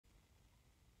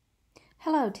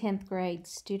Hello, 10th grade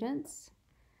students.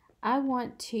 I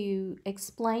want to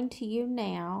explain to you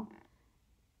now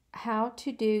how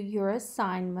to do your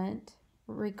assignment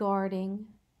regarding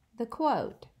the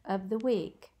quote of the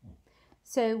week.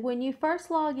 So when you first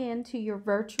log into your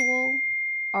virtual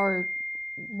or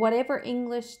whatever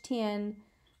English 10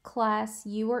 class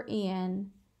you are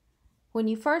in, when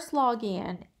you first log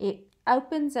in, it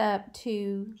opens up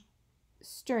to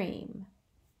Stream.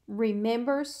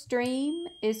 Remember, Stream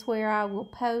is where I will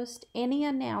post any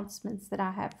announcements that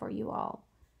I have for you all.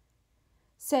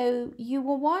 So you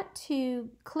will want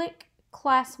to click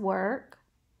classwork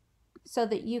so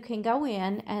that you can go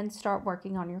in and start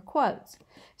working on your quotes.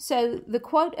 So the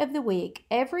quote of the week,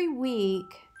 every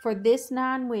week for this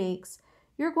 9 weeks,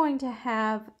 you're going to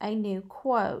have a new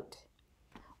quote.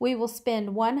 We will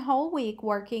spend one whole week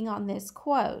working on this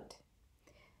quote.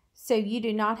 So you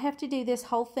do not have to do this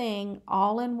whole thing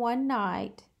all in one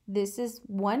night. This is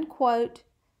one quote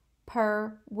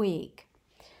per week.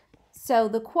 So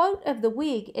the quote of the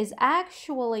week is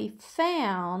actually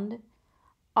found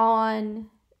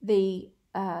on the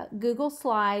Google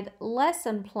Slide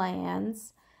lesson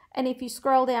plans. And if you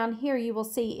scroll down here, you will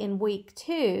see in week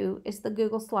 2 is the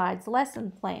Google Slides lesson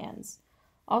plans.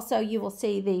 Also, you will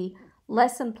see the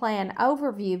lesson plan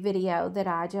overview video that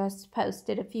I just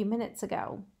posted a few minutes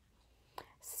ago.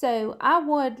 So I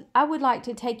would like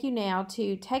to take you now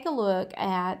to take a look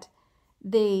at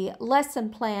the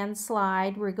lesson plan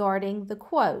slide regarding the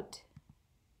quote.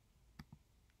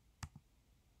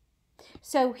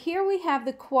 So here we have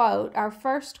the quote, our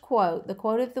first quote, the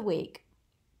quote of the week.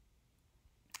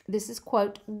 This is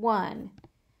quote 1.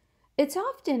 It's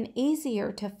often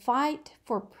easier to fight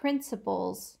for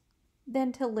principles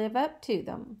than to live up to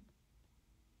them,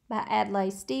 by Adlai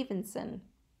Stevenson.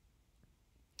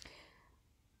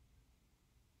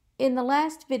 In the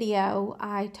last video,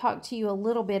 I talked to you a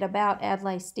little bit about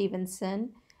Adlai Stevenson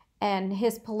and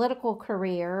his political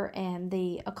career and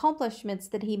the accomplishments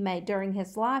that he made during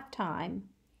his lifetime.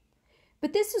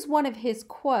 But this is one of his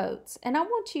quotes, and I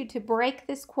want you to break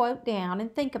this quote down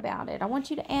and think about it. I want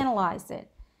you to analyze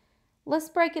it. Let's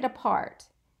break it apart.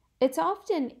 It's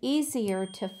often easier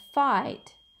to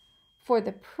fight for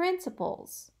the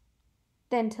principles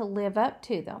than to live up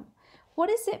to them. What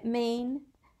does it mean?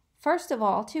 First of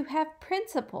all, to have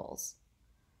principles.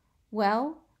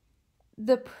 Well,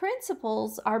 the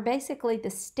principles are basically the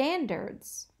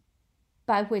standards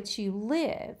by which you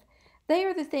live. They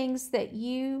are the things that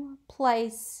you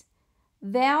place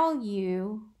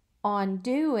value on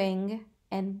doing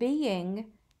and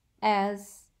being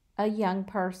as a young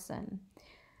person.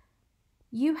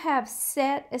 You have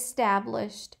set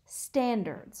established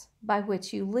standards by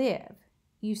which you live.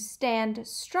 You stand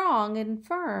strong and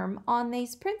firm on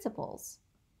these principles.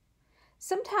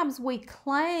 Sometimes we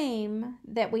claim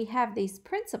that we have these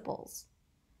principles.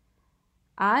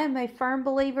 I am a firm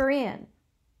believer in.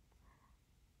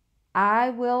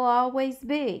 I will always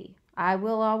be. I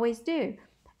will always do.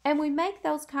 And we make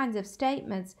those kinds of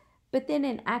statements, but then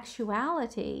in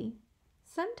actuality,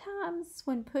 sometimes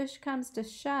when push comes to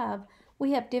shove,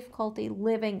 we have difficulty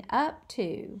living up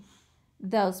to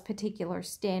those particular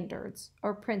standards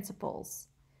or principles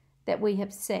that we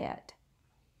have set.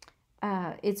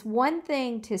 It's one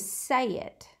thing to say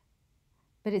it,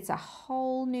 but it's a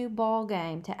whole new ball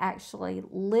game to actually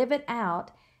live it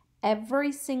out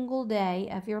every single day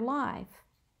of your life.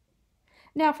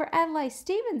 Now, for Adlai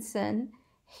Stevenson,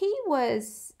 he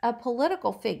was a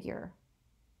political figure.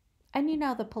 And you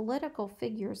know, the political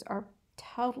figures are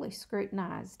totally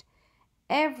scrutinized.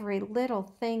 Every little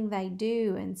thing they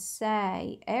do and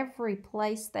say, every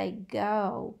place they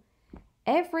go,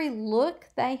 every look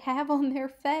they have on their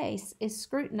face is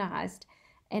scrutinized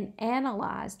and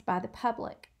analyzed by the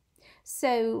public.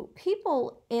 So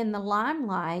people in the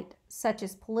limelight, such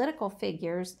as political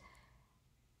figures,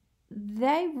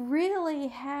 they really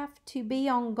have to be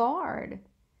on guard,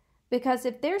 because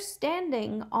if they're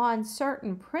standing on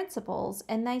certain principles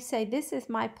and they say, this is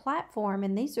my platform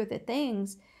and these are the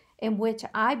things in which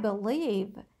I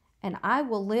believe and I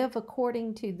will live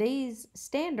according to these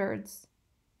standards,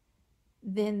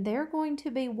 then they're going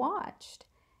to be watched.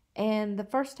 And the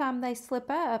first time they slip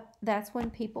up, that's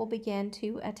when people begin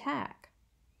to attack.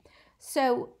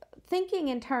 So thinking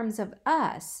in terms of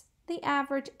us, the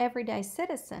average everyday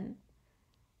citizen,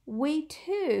 we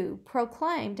too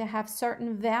proclaim to have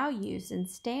certain values and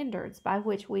standards by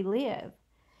which we live.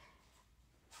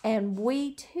 And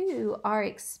we too are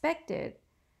expected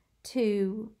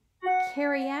to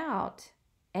carry out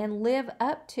and live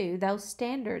up to those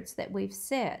standards that we've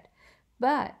set.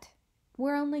 But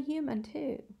we're only human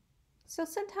too. So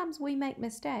sometimes we make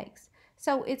mistakes.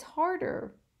 So it's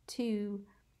harder to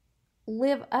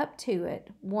live up to it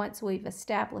once we've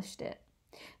established it.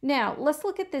 Now, let's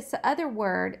look at this other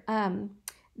word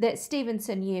that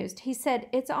Stevenson used. He said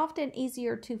it's often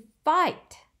easier to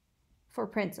fight for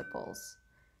principles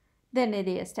than it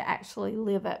is to actually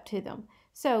live up to them.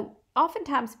 So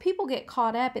oftentimes people get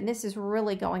caught up, and this is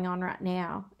really going on right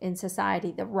now in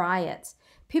society, the riots.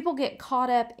 People get caught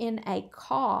up in a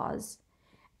cause,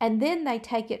 and then they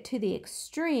take it to the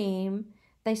extreme.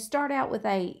 They start out with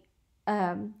a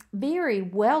very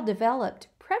well-developed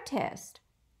protest,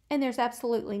 and there's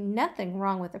absolutely nothing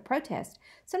wrong with a protest.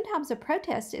 Sometimes a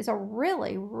protest is a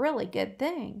really, really good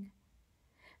thing.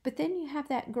 But then you have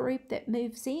that group that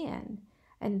moves in,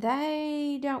 and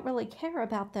they don't really care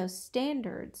about those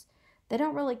standards. They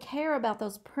don't really care about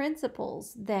those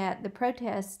principles that the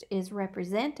protest is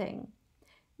representing.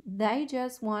 They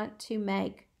just want to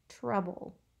make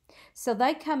trouble. So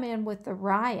they come in with the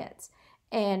riots,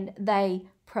 and they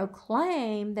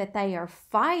proclaim that they are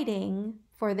fighting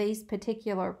for these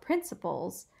particular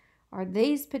principles or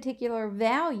these particular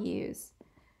values,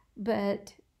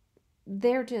 but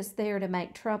they're just there to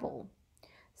make trouble.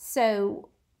 So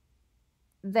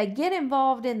they get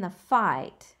involved in the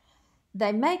fight.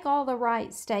 They make all the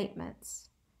right statements.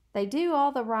 They do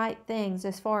all the right things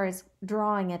as far as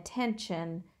drawing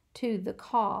attention to the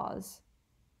cause.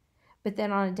 But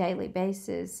then on a daily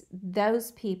basis,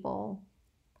 those people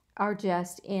are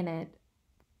just in it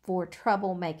for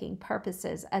troublemaking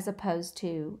purposes as opposed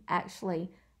to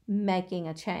actually making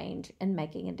a change and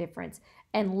making a difference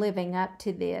and living up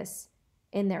to this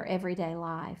in their everyday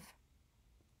life.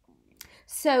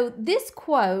 So this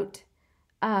quote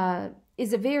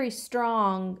is a very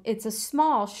strong, it's a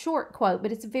small, short quote,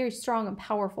 but it's a very strong and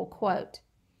powerful quote.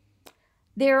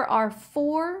 There are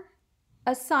 4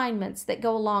 assignments that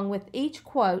go along with each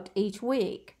quote each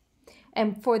week.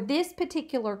 And for this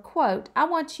particular quote, I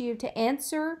want you to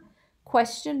answer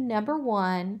question number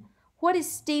 1. What is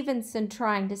Stevenson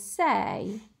trying to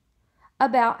say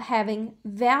about having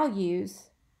values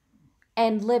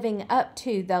and living up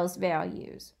to those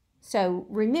values? So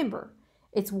remember,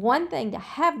 it's one thing to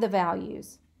have the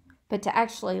values, but to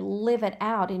actually live it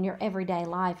out in your everyday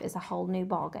life is a whole new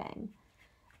ballgame.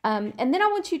 And then I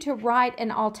want you to write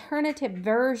an alternative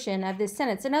version of this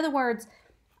sentence. In other words,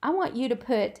 I want you to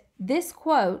put this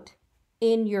quote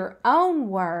in your own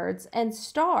words and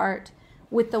start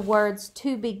with the words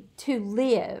to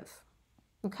live.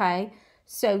 Okay?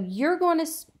 So you're going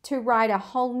to write a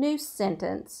whole new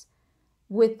sentence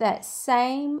with that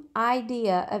same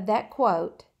idea of that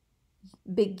quote,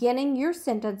 beginning your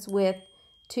sentence with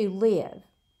to live.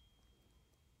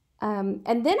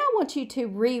 And then I want you to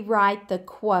rewrite the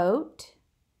quote,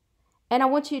 and I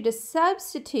want you to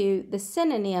substitute the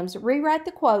synonyms. Rewrite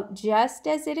the quote just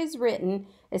as it is written.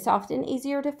 It's often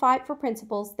easier to fight for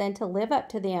principles than to live up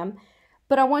to them.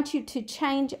 But I want you to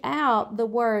change out the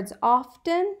words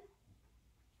often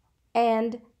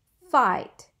and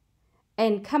fight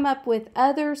and come up with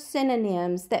other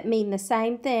synonyms that mean the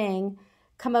same thing.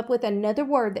 Come up with another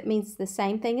word that means the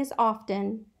same thing as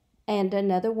often and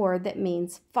another word that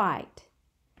means fight.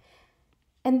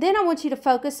 And then I want you to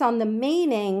focus on the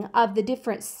meaning of the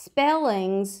different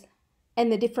spellings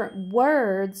and the different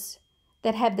words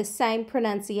that have the same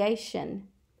pronunciation.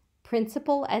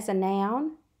 Principle as a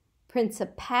noun,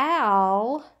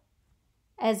 principal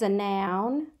as a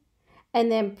noun,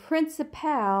 and then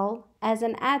principal as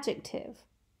an adjective.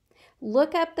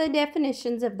 Look up the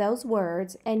definitions of those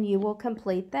words and you will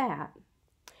complete that.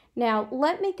 Now,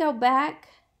 let me go back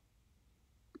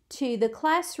to the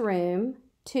classroom,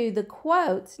 to the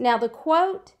quotes. Now, the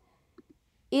quote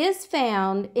is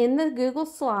found in the Google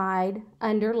slide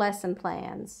under lesson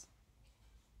plans.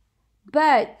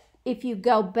 But if you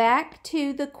go back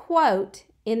to the quote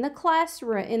in the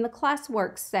classroom, in the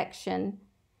classwork section,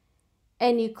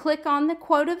 and you click on the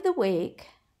quote of the week,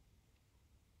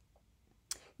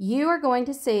 you are going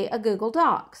to see a Google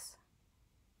Docs.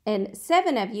 And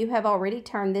 7 of you have already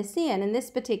turned this in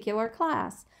this particular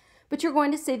class. But you're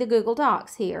going to see the Google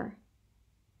Docs here.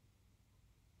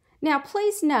 Now,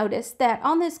 please notice that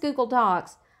on this Google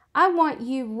Docs, I want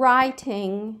you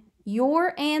writing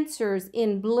your answers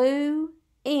in blue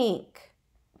ink.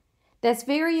 That's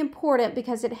very important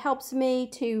because it helps me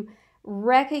to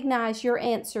recognize your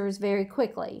answers very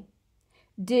quickly.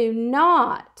 Do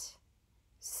not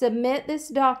submit this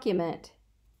document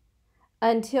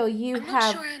until you I'm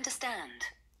not sure I understand.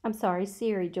 I'm sorry,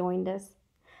 Siri joined us.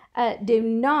 Do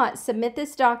not submit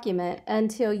this document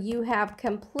until you have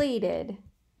completed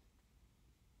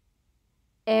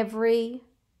every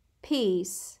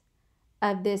piece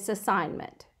of this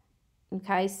assignment.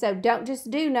 Okay, so don't just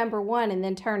do number 1 and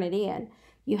then turn it in.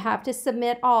 You have to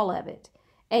submit all of it.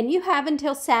 And you have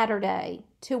until Saturday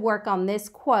to work on this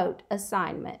quote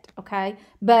assignment, okay?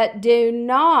 But do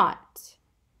not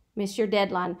miss your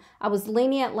deadline. I was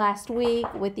lenient last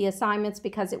week with the assignments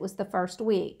because it was the first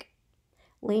week.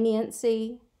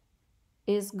 Leniency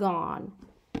is gone.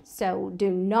 So do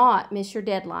not miss your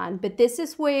deadline. But this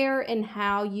is where and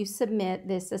how you submit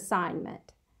this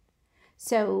assignment.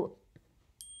 So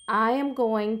I am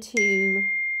going to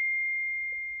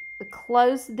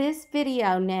close this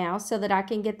video now so that I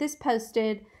can get this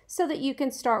posted so that you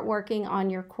can start working on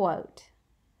your quote.